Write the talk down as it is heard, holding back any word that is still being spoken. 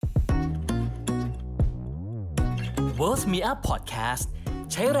Worth Me Up Podcast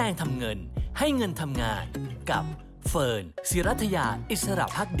ใช้แรงทำเงินให้เงินทำงานกับเฟิร์น ศิรัทยาอิสระ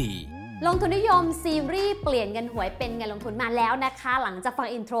ภักดีลงทุนนิยมซีรีส์เปลี่ยนเงินหวยเป็นเงินลงทุนมาแล้วนะคะหลังจากฟัง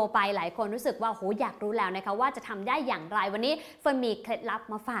อินโทรไปหลายคนรู้สึกว่าโหอยากรู้แล้วนะคะว่าจะทำได้อย่างไรวันนี้เฟิร์นมีเคล็ดลับ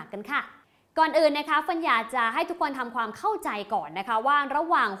มาฝากกันค่ะก่อนอื่นนะคะเฟิร์นอยากจะให้ทุกคนทำความเข้าใจก่อนนะคะว่าระ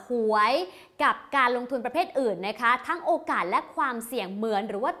หว่างหวยกับการลงทุนประเภทอื่นนะคะทั้งโอกาสและความเสี่ยงเหมือน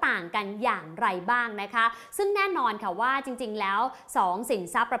หรือว่าต่างกันอย่างไรบ้างนะคะซึ่งแน่นอนค่ะว่าจริงๆแล้ว2สิน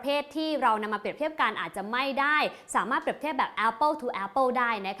ทรัพย์ประเภทที่เรานำมาเปรียบเทียบกันอาจจะไม่ได้สามารถเปรียบเทียบแบบ Apple to Apple ไ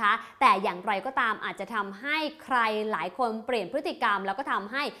ด้นะคะแต่อย่างไรก็ตามอาจจะทำให้ใครหลายคนเปลี่ยนพฤติกรรมแล้วก็ท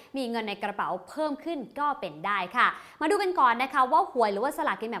ำให้มีเงินในกระเป๋าเพิ่มขึ้นก็เป็นได้ค่ะมาดูกันก่อนนะคะว่าหวยหรือว่าสล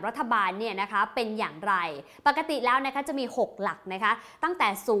ากกินแบ่งรัฐบาลเนี่ยนะคะเป็นอย่างไรปกติแล้วนะคะจะมี6หลักนะคะตั้งแต่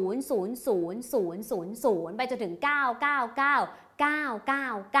00000ไปจนถึง999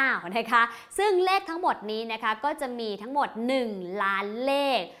 นะคะซึ่งเลขทั้งหมดนี้นะคะก็จะมีทั้งหมด1ล้านเล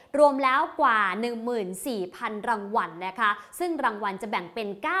ขรวมแล้วกว่า 14,000 รางวัลนะคะซึ่งรางวัลจะแบ่งเป็น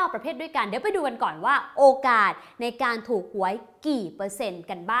9ประเภทด้วยกันเดี๋ยวไปดูกันก่อนว่าโอกาสในการถูกหวยกี่เปอร์เซ็นต์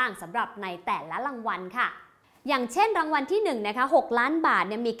กันบ้างสำหรับในแต่ละรางวัลค่ะอย่างเช่นรางวัลที่1นะคะ6ล้านบาท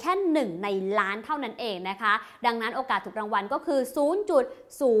เนี่ยมีแค่1ในล้านเท่านั้นเองนะคะดังนั้นโอกาสถูกรางวัลก็คือ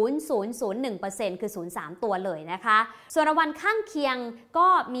 0.0001% คือ03ตัวเลยนะคะส่วนรางวัลข้างเคียงก็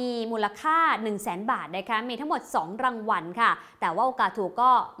มีมูลค่า 100,000 บาทนะคะมีทั้งหมด2รางวัลค่ะแต่ว่าโอกาสถูก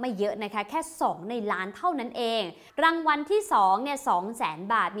ก็ไม่เยอะนะคะแค่2ในล้านเท่านั้นเองรางวัลที่2เนี่ย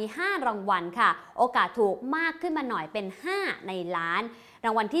 200,000 บาทมี5รางวัลค่ะโอกาสถูกมากขึ้นมาหน่อยเป็น5ในล้านร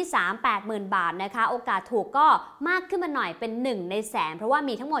างวัลที่3 80,000 บาทนะคะโอกาสถูกก็มากขึ้นมาหน่อยเป็น1ในแสนเพราะว่า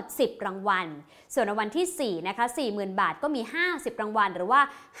มีทั้งหมด10รางวัลส่วนรางวัลที่4นะคะ 40,000 บาทก็มี50รางวัลหรือว่า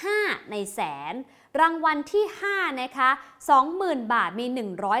5ในแสนรางวัลที่5นะคะ 20,000 บาทมี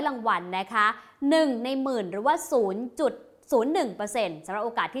100รางวัลนะคะ1ในหมื่นหรือว่า0.01% สำหรับโอ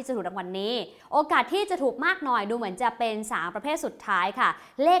กาสที่จะถูกรางวัลนี้โอกาสที่จะถูกมากหน่อยดูเหมือนจะเป็น3ประเภทสุดท้ายค่ะ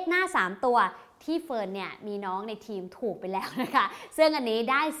เลขหน้า3ตัวที่เฟิร์นเนี่ยมีน้องในทีมถูกไปแล้วนะคะซึ่งอันนี้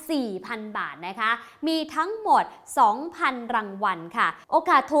ได้ 4,000 บาทนะคะมีทั้งหมด 2,000 รางวัลค่ะโอ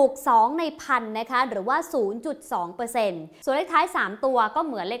กาสถูก2ในพันนะคะหรือว่า 0.2% ส่วนเลขท้าย3ตัวก็เ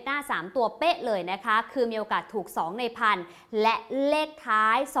หมือนเลขหน้า3ตัวเป๊ะเลยนะคะคือมีโอกาสถูก2ในพันและเลขท้า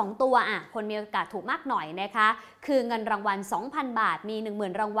ย2ตัวคนมีโอกาสถูกมากหน่อยนะคะคือเงินรางวัล 2,000 บาทมี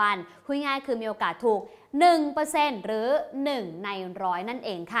 10,000 รางวัลพูดง่ายคือมีโอกาสถูก 1% หรือ1ใน100นั่นเ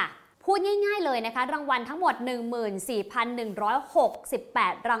องค่ะพูดง่ายๆเลยนะคะรางวัลทั้งหมด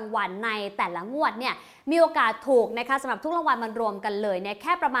 14,168 รางวัลในแต่ละงวดเนี่ยมีโอกาสถูกนะคะสำหรับทุกรางวัลมันรวมกันเลยเนี่ยแ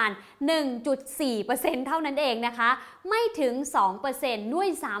ค่ประมาณ 1.4% เท่านั้นเองนะคะไม่ถึง 2% ด้วย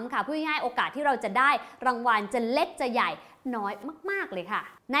ซ้ำค่ะพูดง่ายๆโอกาสที่เราจะได้รางวัลจะเล็กจะใหญ่น้อยมากๆเลยค่ะ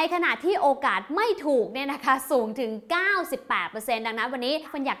ในขณะที่โอกาสไม่ถูกเนี่ยนะคะสูงถึง 98% ดังนั้นวันนี้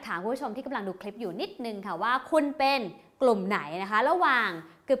คนอยากถามคุณผู้ชมที่กำลังดูคลิปอยู่นิดนึงค่ะว่าคุณเป็นกลุ่มไหนนะคะระหว่าง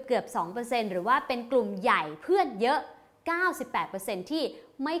เกือบ 2% หรือว่าเป็นกลุ่มใหญ่เพื่อนเยอะ 98% ที่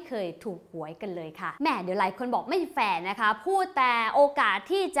ไม่เคยถูกหวยกันเลยค่ะแหมเดี๋ยวหลายคนบอกไม่แฟร์นะคะพูดแต่โอกาส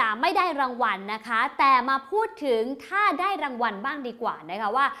ที่จะไม่ได้รางวัลนะคะแต่มาพูดถึงถ้าได้รางวัลบ้างดีกว่านะคะ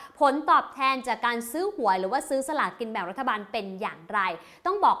ว่าผลตอบแทนจากการซื้อหวยหรือว่าซื้อสลากกินแบ่งรัฐบาลเป็นอย่างไร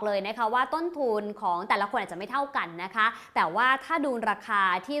ต้องบอกเลยนะคะว่าต้นทุนของแต่ละคนอาจจะไม่เท่ากันนะคะแต่ว่าถ้าดูราคา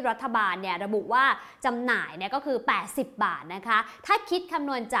ที่รัฐบาลเนี่ยระบุว่าจำหน่ายเนี่ยก็คือ80 บาทนะคะถ้าคิดคำ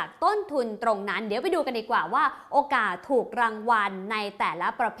นวณจากต้นทุนตรงนั้นเดี๋ยวไปดูกันดีกว่าว่าโอกาสถูกรางวัลในแต่ละ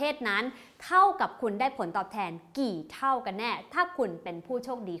ประเภทนั้นเท่ากับคุณได้ผลตอบแทนกี่เท่ากันแน่ถ้าคุณเป็นผู้โช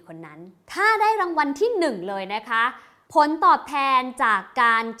คดีคนนั้นถ้าได้รางวัลที่1เลยนะคะผลตอบแทนจากก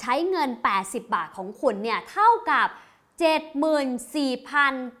ารใช้เงิน80 บาทของคุณเนี่ยเท่ากับ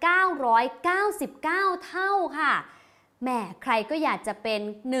 74,999 เท่าค่ะแหมใครก็อยากจะเป็น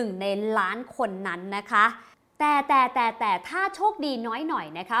1ในล้านคนนั้นนะคะแต่ถ้าโชคดีน้อยหน่อย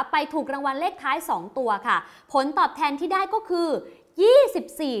นะคะไปถูกรางวัลเลขท้าย2ตัวค่ะผลตอบแทนที่ได้ก็คือ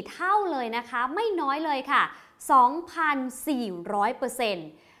24 เท่าเลยนะคะไม่น้อยเลยค่ะ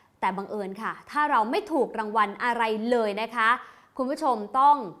 2,400% แต่บังเอิญค่ะถ้าเราไม่ถูกรางวัลอะไรเลยนะคะคุณผู้ชมต้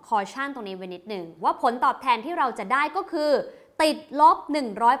องคอชั่นตรงนี้ไว้นิดหนึ่งว่าผลตอบแทนที่เราจะได้ก็คือติดลบ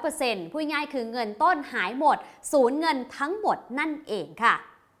 100% พูดง่ายคือเงินต้นหายหมดสูญเงินทั้งหมดนั่นเองค่ะ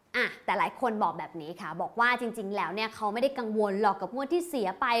แต่หลายคนบอกแบบนี้ค่ะบอกว่าจริงๆแล้วเนี่ยเขาไม่ได้กังวลหรอกกับงวดที่เสีย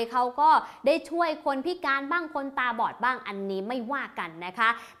ไปเขาก็ได้ช่วยคนพิการบ้างคนตาบอดบ้างอันนี้ไม่ว่ากันนะคะ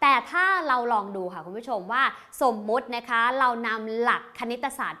แต่ถ้าเราลองดูค่ะคุณผู้ชมว่าสมมุตินะคะเรานำหลักคณิต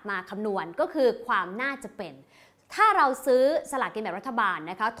ศาสตร์มาคำนวณก็คือความน่าจะเป็น ถ้าเราซื้อสลากกินแบ่งรัฐบาล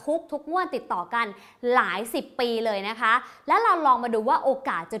นะคะทุกงวดติดต่อกันหลาย10 ปีเลยนะคะแล้วเราลองมาดูว่าโอ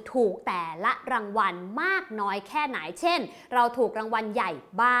กาสจะถูกแต่ละรางวัลมากน้อยแค่ไหนเช่นเราถูกรางวัลใหญ่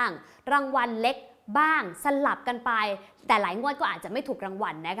บ้างรางวัลเล็กบ้างสลับกันไปแต่หลายงวดก็อาจจะไม่ถูกราง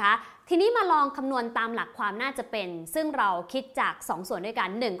วัลนะคะทีนี้มาลองคำนวณตามหลักความน่าจะเป็นซึ่งเราคิดจาก2ส่วนด้วยกัน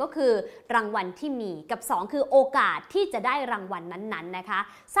1ก็คือรางวัลที่มีกับ2คือโอกาสที่จะได้รางวัลนั้นๆนะคะ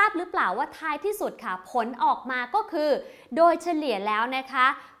ทราบหรือเปล่าว่าท้ายที่สุดค่ะผลออกมาก็คือโดยเฉลี่ยแล้วนะคะ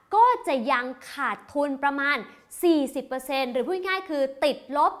ก็จะยังขาดทุนประมาณ 40% หรือพูดง่ายๆคือติด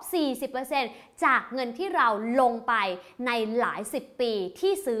ลบ 40% จากเงินที่เราลงไปในหลาย10 ปี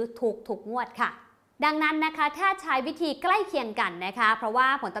ที่ซื้อทุกงวดค่ะดังนั้นนะคะถ้าใช้วิธีใกล้เคียงกันนะคะเพราะว่า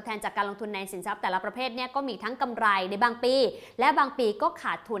ผลตอบแทนจากการลงทุนในสินทรัพย์แต่ละประเภทเนี่ยก็มีทั้งกำไรในบางปีและบางปีก็ข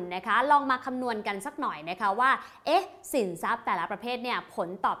าดทุนนะคะลองมาคำนวณกันสักหน่อยนะคะว่าสินทรัพย์แต่ละประเภทเนี่ยผล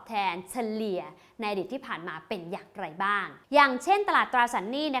ตอบแทนเฉลี่ยในอดีตที่ผ่านมาเป็นอย่างไรบ้างอย่างเช่นตลาดตราสาร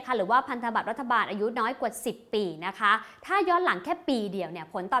หนี้นะคะหรือว่าพันธบัตรรัฐบาลอายุน้อยกว่า10 ปีนะคะถ้าย้อนหลังแค่ปีเดียวเนี่ย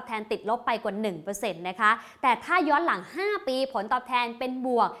ผลตอบแทนติดลบไปกว่า 1% นะคะแต่ถ้าย้อนหลัง5 ปีผลตอบแทนเป็นบ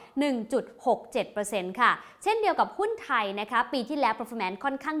วก 1.67%ค่ะเช่นเดียวกับหุ้นไทยนะคะปีที่แล้ว performance ค่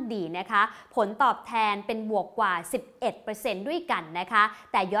อนข้างดีนะคะผลตอบแทนเป็นบวกกว่า 11% ด้วยกันนะคะ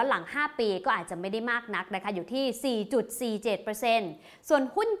แต่ย้อนหลัง5 ปีก็อาจจะไม่ได้มากนักนะคะอยู่ที่ 4.47% ส่วน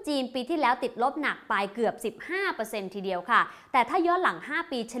หุ้นจีนปีที่แล้วติดลบหนักไปเกือบ 15% ทีเดียวค่ะแต่ถ้าย้อนหลัง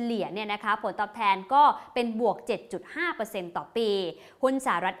5 ปีเฉลี่ยเนี่ยนะคะผลตอบแทนก็เป็นบวก 7.5% ต่อปีหุ้นส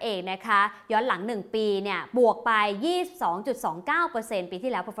หรัฐเองนะคะย้อนหลัง1 ปีเนี่ยบวกไป 22.29% ปี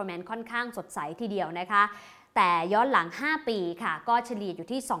ที่แล้ว performance ค่อนข้างสดใสทีเดียวนะคะแต่ย้อนหลัง5 ปีค่ะก็เฉลี่ยอยู่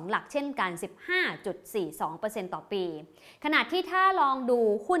ที่2หลักเช่นกัน 15.42% ต่อปีขณะที่ถ้าลองดู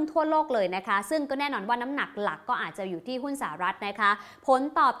หุ้นทั่วโลกเลยนะคะซึ่งก็แน่นอนว่าน้ำหนักหลักก็อาจจะอยู่ที่หุ้นสหรัฐนะคะผล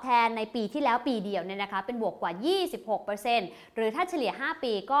ตอบแทนในปีที่แล้วปีเดียวเนี่ยนะคะเป็นบวกกว่า 26% หรือถ้าเฉลี่ย5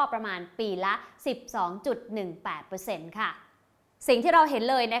 ปีก็ประมาณปีละ 12.18% ค่ะสิ่งที่เราเห็น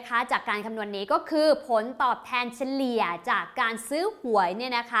เลยนะคะจากการคำนวณนี้ก็คือผลตอบแทนเฉลี่ยจากการซื้อหวยเนี่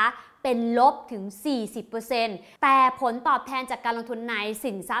ยนะคะเป็นลบถึง 40% แต่ผลตอบแทนจากการลงทุนใน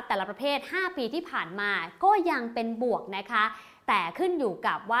สินทรัพย์แต่ละประเภท5 ปีที่ผ่านมาก็ยังเป็นบวกนะคะแต่ขึ้นอยู่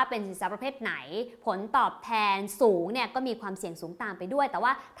กับว่าเป็นสินทรัพย์ประเภทไหนผลตอบแทนสูงเนี่ยก็มีความเสี่ยงสูงตามไปด้วยแต่ว่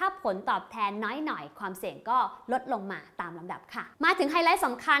าถ้าผลตอบแทนน้อยหน่อยความเสี่ยงก็ลดลงมาตามลำดับค่ะมาถึงไฮไลท์ส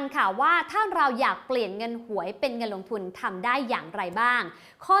ำคัญค่ะว่าถ้าเราอยากเปลี่ยนเงินหวยเป็นเงินลงทุนทำได้อย่างไรบ้าง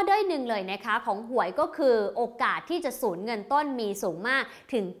ข้อด้อยหนึ่งเลยนะคะของหวยก็คือโอกาสที่จะสูญเงินต้นมีสูงมาก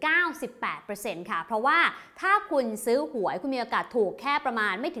ถึง 98% ค่ะเพราะว่าถ้าคุณซื้อหวยคุณมีโอกาสถูกแค่ประมา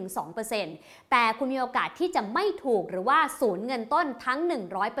ณไม่ถึง 2% แต่คุณมีโอกาสที่จะไม่ถูกหรือว่าสูญเงินต้นทั้ง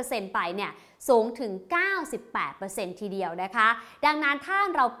 100% ไปเนี่ยสูงถึง 98% ทีเดียวนะคะดังนั้นถ้า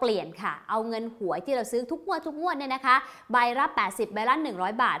เราเปลี่ยนค่ะเอาเงินหวยที่เราซื้อทุกงวดเนี่ยนะคะใบละ80ใบละ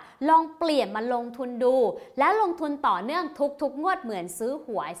100 บาทลองเปลี่ยนมาลงทุนดูแล้วลงทุนต่อเนื่องทุกงวดเหมือนซื้อห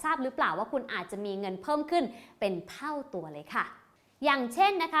วยทราบหรือเปล่าว่าคุณอาจจะมีเงินเพิ่มขึ้นเป็นเท่าตัวเลยค่ะอย่างเช่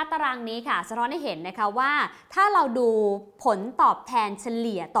นนะคะตารางนี้ค่ะสะท้อนให้เห็นนะคะว่าถ้าเราดูผลตอบแทนเฉ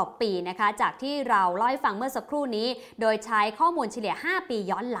ลี่ยต่อปีนะคะจากที่เราเล่าให้ฟังเมื่อสักครู่นี้โดยใช้ข้อมูลเฉลี่ย5 ปี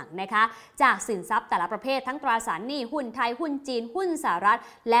ย้อนหลังนะคะจากสินทรัพย์แต่ละประเภททั้งตราสารหนี้หุ้นไทยหุ้นจีนหุ้นสหรัฐ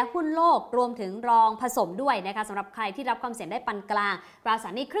และหุ้นโลกรวมถึงรองผสมด้วยนะคะสำหรับใครที่รับความเสี่ยงได้ปานกลางตราสา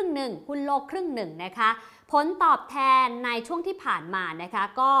รหนี้ครึ่งหนึ่งหุ้นโลกครึ่งหนึ่งนะคะผลตอบแทนในช่วงที่ผ่านมานะคะ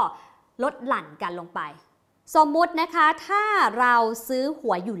ก็ลดหลั่นกันลงไปสมมุตินะคะถ้าเราซื้อห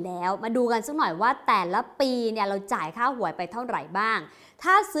วยอยู่แล้วมาดูกันสักหน่อยว่าแต่ละปีเนี่ยเราจ่ายค่าหวยไปเท่าไหร่บ้าง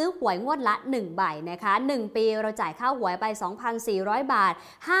ถ้าซื้อหวยงวดละ1ใบนะคะ1ปีเราจ่ายค่าหวยไป 2,400 บาท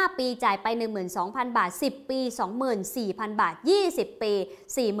5ปีจ่ายไป 12,000 บาท10ปี 24,000 บาท20ปี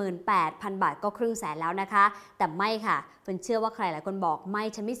 48,000 บาทก็ครึ่งแสนแล้วนะคะแต่ไม่ค่ะเฟิร์นเชื่อว่าใครหลายคนบอกไม่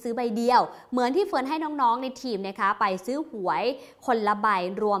ฉันไม่ซื้อใบเดียวเหมือนที่เฟิร์นให้น้องๆในทีมนะคะไปซื้อหวยคนละใบ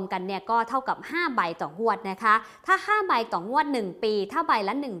รวมกันเนี่ยก็เท่ากับ5ใบต่องวดนะคะถ้า5ใบต่องวด1ปีถ้าใบล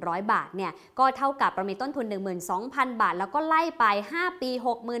ะ100 บาทเนี่ยก็เท่ากับเรามีต้นทุน 12,000 บาทแล้วก็ไล่ไป5ปี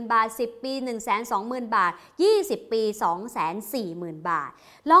 60,000 บาท10ปี 120,000 บาท20ปี 240,000 บาท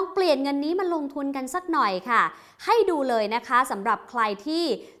ลองเปลี่ยนเงินนี้มาลงทุนกันสักหน่อยค่ะให้ดูเลยนะคะสำหรับใครที่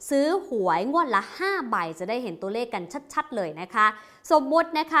ซื้อหวยงวดละ5ใบจะได้เห็นตัวเลขกันชัดๆเลยนะคะสมมุติ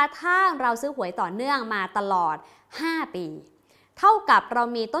นะคะถ้าเราซื้อหวยต่อเนื่องมาตลอด5ปีเท่ากับเรา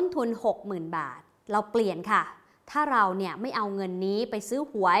มีต้นทุน 60,000 บาทเราเปลี่ยนค่ะถ้าเราเนี่ยไม่เอาเงินนี้ไปซื้อ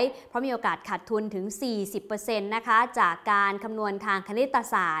หวยเพราะมีโอกาสขาดทุนถึง 40% นะคะจากการคำนวณทางคณิต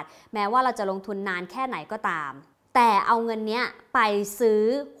ศาสตร์แม้ว่าเราจะลงทุนนานแค่ไหนก็ตามแต่เอาเงินเนี้ยไปซื้อ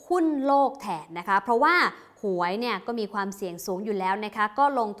หุ้นโลกแทนนะคะเพราะว่าหวยเนี่ยก็มีความเสี่ยงสูงอยู่แล้วนะคะก็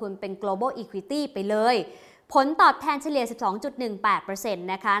ลงทุนเป็น global equity ไปเลย ผลตอบแทนเฉลี่ย 12.18%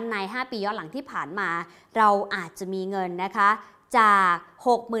 นะคะใน 5 ปีย้อนหลังที่ผ่านมาเราอาจจะมีเงินนะคะจาก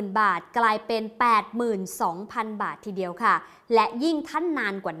 60,000 บาทกลายเป็น 82,000 บาททีเดียวค่ะและยิ่งท่านนา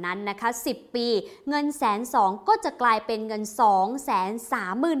นกว่านั้นนะคะ10 ปีเงิน120,000ก็จะกลายเป็นเงิน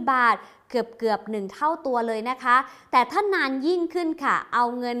 230,000 บาทเกือบ1เท่าตัวเลยนะคะแต่ถ้านานยิ่งขึ้นค่ะเอา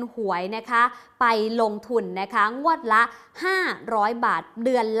เงินหวยนะคะไปลงทุนนะคะงวดละ500 บาทเ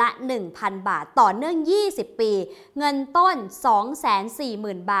ดือนละ 1,000 บาทต่อเนื่อง20 ปีเงินต้น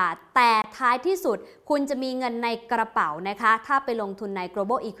 240,000 บาทแต่ท้ายที่สุดคุณจะมีเงินในกระเป๋านะคะถ้าไปลงทุนใน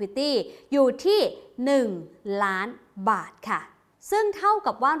Global Equity อยู่ที่1 ล้านบาทค่ะซึ่งเท่า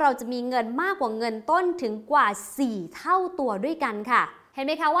กับว่าเราจะมีเงินมากกว่าเงินต้นถึงกว่า4เท่าตัวด้วยกันค่ะเห็นไห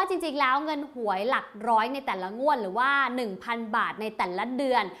มคะว่าจริงๆแล้วเงินหวยหลักร้อยในแต่ละงวดหรือว่า 1,000 บาทในแต่ละเดื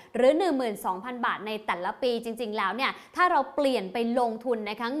อนหรือ 12,000 บาทในแต่ละปีจริงๆแล้วเนี่ยถ้าเราเปลี่ยนไปลงทุน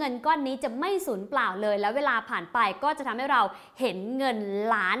นะคะเงินก้อนนี้จะไม่สูญเปล่าเลยแล้วเวลาผ่านไปก็จะทำให้เราเห็นเงิน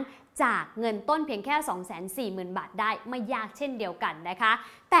ล้านจากเงินต้นเพียงแค่ 240,000 บาทได้ไม่ยากเช่นเดียวกันนะคะ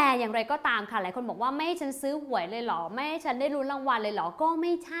แต่อย่างไรก็ตามค่ะหลายคนบอกว่าไม่ให้ฉันซื้อหวยเลยเหรอไม่ให้ฉันได้ลุ้นรางวัลเลยเหรอก็ไ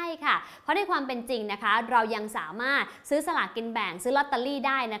ม่ใช่ค่ะเพราะในความเป็นจริงนะคะเรายังสามารถซื้อสลากกินแบ่งซื้อลอตเตอรี่ไ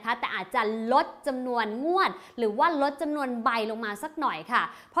ด้นะคะแต่อาจจะลดจำนวนงวดหรือว่าลดจำนวนใบลงมาสักหน่อยค่ะ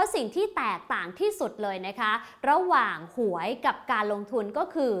เพราะสิ่งที่แตกต่างที่สุดเลยนะคะระหว่างหวยกับการลงทุนก็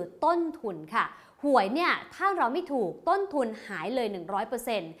คือต้นทุนค่ะหวยเนี่ยถ้าเราไม่ถูกต้นทุนหายเลย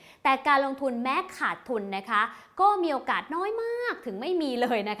 100% แต่การลงทุนแม้ขาดทุนนะคะก็มีโอกาสน้อยมากถึงไม่มีเล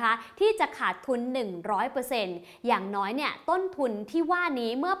ยนะคะที่จะขาดทุน 100% อย่างน้อยเนี่ยต้นทุนที่ว่า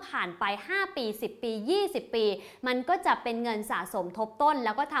นี้เมื่อผ่านไป5ปี10ปี20ปีมันก็จะเป็นเงินสะสมทบต้นแ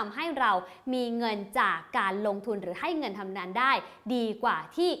ล้วก็ทำให้เรามีเงินจากการลงทุนหรือให้เงินทำงานได้ดีกว่า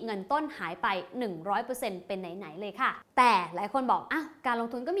ที่เงินต้นหายไป 100% เป็นไหนๆเลยค่ะแต่หลายคนบอกอ้าวการลง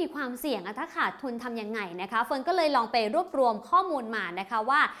ทุนก็มีความเสี่ยงถ้าขาดทุนทำยังไงนะคะเฟิร์นก็เลยลองไปรวบรวมข้อมูลมานะคะ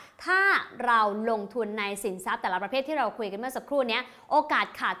ว่าถ้าเราลงทุนในสินทรัพย์แต่ละประเภทที่เราคุยกันเมื่อสักครู่นี้โอกาส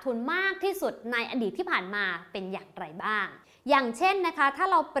ขาดทุนมากที่สุดในอดีตที่ผ่านมาเป็นอย่างไรบ้างอย่างเช่นนะคะถ้า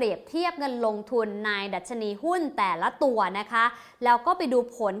เราเปรียบเทียบเงินลงทุนในดัชนีหุ้นแต่ละตัวนะคะแล้วก็ไปดู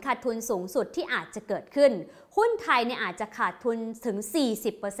ผลขาดทุนสูงสุดที่อาจจะเกิดขึ้นหุ้นไทยเนี่ยอาจจะขาดทุนถึง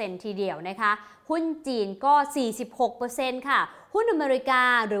 40% ทีเดียวนะคะหุ้นจีนก็ 46% ค่ะหุ้นอเมริกา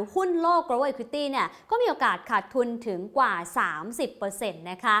หรือหุ้นโลก Global Equity เนี่ยก็มีโอกาสขาดทุนถึงกว่า 30%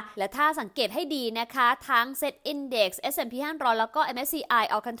 นะคะและถ้าสังเกตให้ดีนะคะทั้ง Set Index S&P 500 แล้วก็ MSCI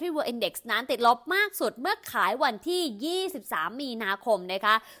All Country World Index นั้นติดลบมากสุดเมื่อขายวันที่ 23 มีนาคมนะค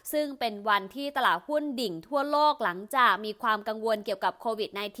ะซึ่งเป็นวันที่ตลาดหุ้นดิ่งทั่วโลกหลังจากมีความกังวลเกี่ยวกับโควิด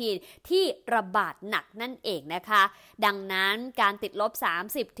 -19 ที่ระบาดหนักนั่นเองนะคะดังนั้นการติดลบ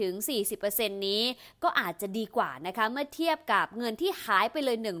 30-40% นี้ก็อาจจะดีกว่านะคะเมื่อเทียบกับเงินที่หายไปเล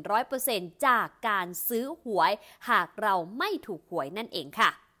ย 100% จากการซื้อหวยหากเราไม่ถูกหวยนั่นเองค่ะ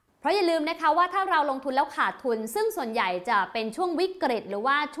เพราะอย่าลืมนะคะว่าถ้าเราลงทุนแล้วขาดทุนซึ่งส่วนใหญ่จะเป็นช่วงวิกฤตหรือ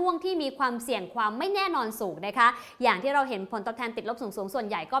ว่าช่วงที่มีความเสี่ยงความไม่แน่นอนสูงนะคะอย่างที่เราเห็นผลตอบแทนติดลบสูงส่วน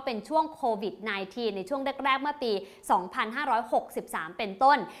ใหญ่ก็เป็นช่วงโควิด -19 ในช่วงแรกๆเมื่อปี 2563 เป็น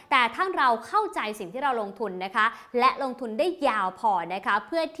ต้นแต่ถ้าเราเข้าใจสิ่งที่เราลงทุนนะคะและลงทุนได้ยาวพอนะคะเ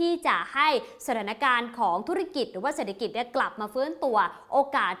พื่อที่จะให้สถานการณ์ของธุรกิจหรือว่าเศรษฐกิจกลับมาฟื้นตัวโอ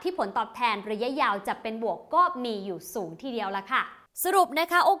กาสที่ผลตอบแทนระยะยาวจะเป็นบวกก็มีอยู่สูงทีเดียวละค่ะสรุปนะ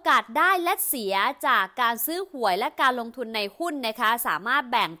คะโอกาสได้และเสียจากการซื้อหวยและการลงทุนในหุ้นนะคะสามารถ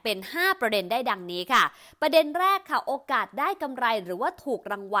แบ่งเป็น5ประเด็นได้ดังนี้ค่ะประเด็นแรกค่ะโอกาสได้กำไรหรือว่าถูก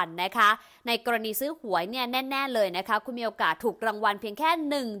รางวัลนะคะในกรณีซื้อหวยเนี่ยแน่ๆเลยนะคะคุณมีโอกาสถูกรางวัลเพียงแค่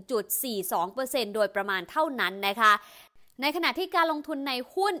 1.42% โดยประมาณเท่านั้นนะคะในขณะที่การลงทุนใน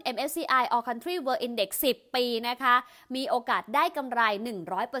หุ้น MSCI All Country World Index 10 ปีนะคะมีโอกาสได้กำไร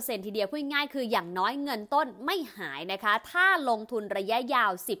 100% ทีเดียวพูดง่ายคืออย่างน้อยเงินต้นไม่หายนะคะถ้าลงทุนระยะยา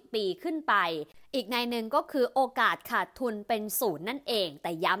ว10 ปีขึ้นไปอีกในหนึ่งก็คือโอกาสขาดทุนเป็น0นั่นเองแ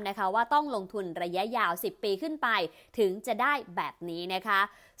ต่ย้ำนะคะว่าต้องลงทุนระยะยาว10 ปีขึ้นไปถึงจะได้แบบนี้นะคะ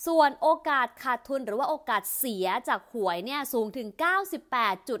ส่วนโอกาสขาดทุนหรือว่าโอกาสเสียจากหวยเนี่ยสูงถึง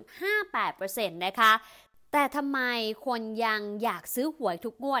 98.58% นะคะแต่ทำไมคนยังอยากซื้อหวยทุ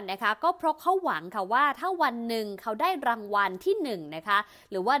กงวดนะคะก็เพราะเขาหวังค่ะว่าถ้าวันหนึ่งเขาได้รางวัลที่1นะคะ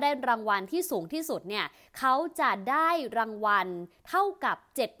หรือว่าได้รางวัลที่สูงที่สุดเนี่ยเขาจะได้รางวัลเท่ากับ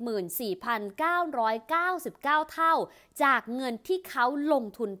 74,999 เท่าจากเงินที่เขาลง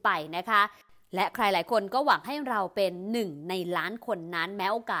ทุนไปนะคะ และใครหลายคนก็หวังให้เราเป็น1ในล้านคนนั้นแม้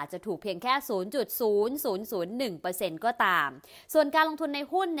โอกาสจะถูกเพียงแค่ 0.0001% ก็ตามส่วนการลงทุนใน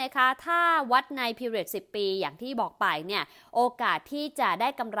หุ้นนะคะถ้าวัดใน period 10 ปีอย่างที่บอกไปเนี่ยโอกาสที่จะได้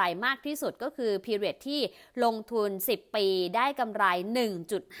กำไรมากที่สุดก็คือ period ที่ลงทุน10 ปีได้กำไร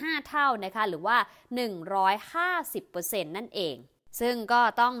 1.5 เท่านะคะหรือว่า 150% นั่นเองซึ่งก็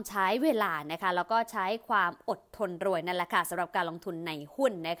ต้องใช้เวลานะคะแล้วก็ใช้ความอดทนรวยนั่นแหละค่ะสำหรับการลงทุนในหุ้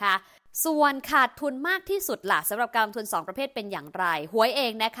นนะคะส่วนขาดทุนมากที่สุดล่ะสำหรับการลงทุน2ประเภทเป็นอย่างไรหวยเอ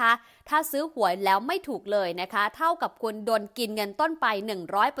งนะคะถ้าซื้อหวยแล้วไม่ถูกเลยนะคะเท่ากับคุณโดนกินเงินต้นไป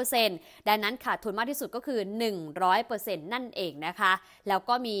 100% ดังนั้นขาดทุนมากที่สุดก็คือ 100% นั่นเองนะคะแล้ว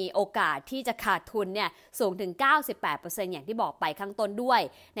ก็มีโอกาสที่จะขาดทุนเนี่ยสูงถึง 98% อย่างที่บอกไปข้างต้นด้วย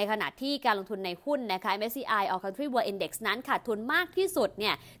ในขณะที่การลงทุนในหุ้นนะคะ MSCI All Country World Index นั้นขาดทุนมากที่สุดเ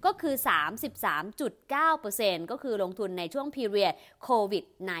นี่ยก็คือ 33.9% ก็คือลงทุนในช่วง period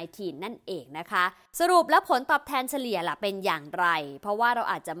COVID-19นั่นเองนะคะสรุปแล้วผลตอบแทนเฉลี่ยล่ะเป็นอย่างไรเพราะว่าเรา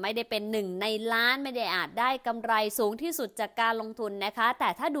อาจจะไม่ได้เป็น1ในล้านไม่ได้อาจได้กำไรสูงที่สุดจากการลงทุนนะคะแต่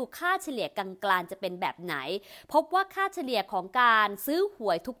ถ้าดูค่าเฉลี่ยกลางๆจะเป็นแบบไหนพบว่าค่าเฉลี่ยของการซื้อห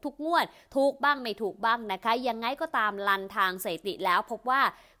วยทุกๆงวดถูกบ้างไม่ถูกบ้างนะคะยังไงก็ตามลันทางสถิติแล้วพบว่า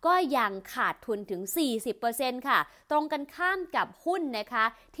ก็ยังขาดทุนถึง 40% ค่ะตรงกันข้ามกับหุ้นนะคะ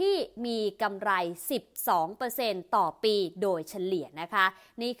ที่มีกำไร 12% ต่อปีโดยเฉลี่ยนะคะ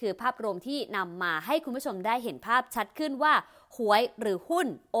นี่คือภาพรวมที่นำมาให้คุณผู้ชมได้เห็นภาพชัดขึ้นว่าหวยหรือหุ้น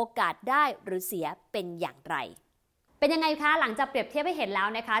โอกาสได้หรือเสียเป็นอย่างไรเป็นยังไงคะหลังจากเปรียบเทียบให้เห็นแล้ว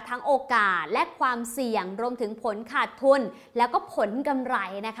นะคะทั้งโอกาสและความเสี่ยงรวมถึงผลขาดทุนแล้วก็ผลกำไร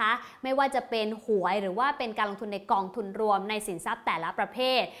นะคะไม่ว่าจะเป็นหวยหรือว่าเป็นการลงทุนในกองทุนรวมในสินทรัพย์แต่ละประเภ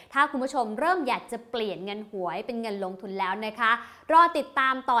ทถ้าคุณผู้ชมเริ่มอยากจะเปลี่ยนเงินหวยเป็นเงินลงทุนแล้วนะคะรอติดตา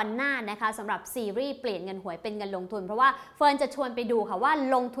มตอนหน้านะคะสำหรับซีรีส์เปลี่ยนเงินหวยเป็นเงินลงทุนเพราะว่าเฟิร์นจะชวนไปดูค่ะว่า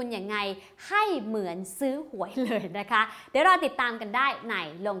ลงทุนยังไงให้เหมือนซื้อหวยเลยนะคะเดี๋ยวรอติดตามกันได้ใน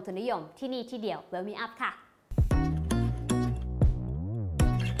ลงทุนนิยมที่นี่ที่เดียว Wealth Me Up ค่ะ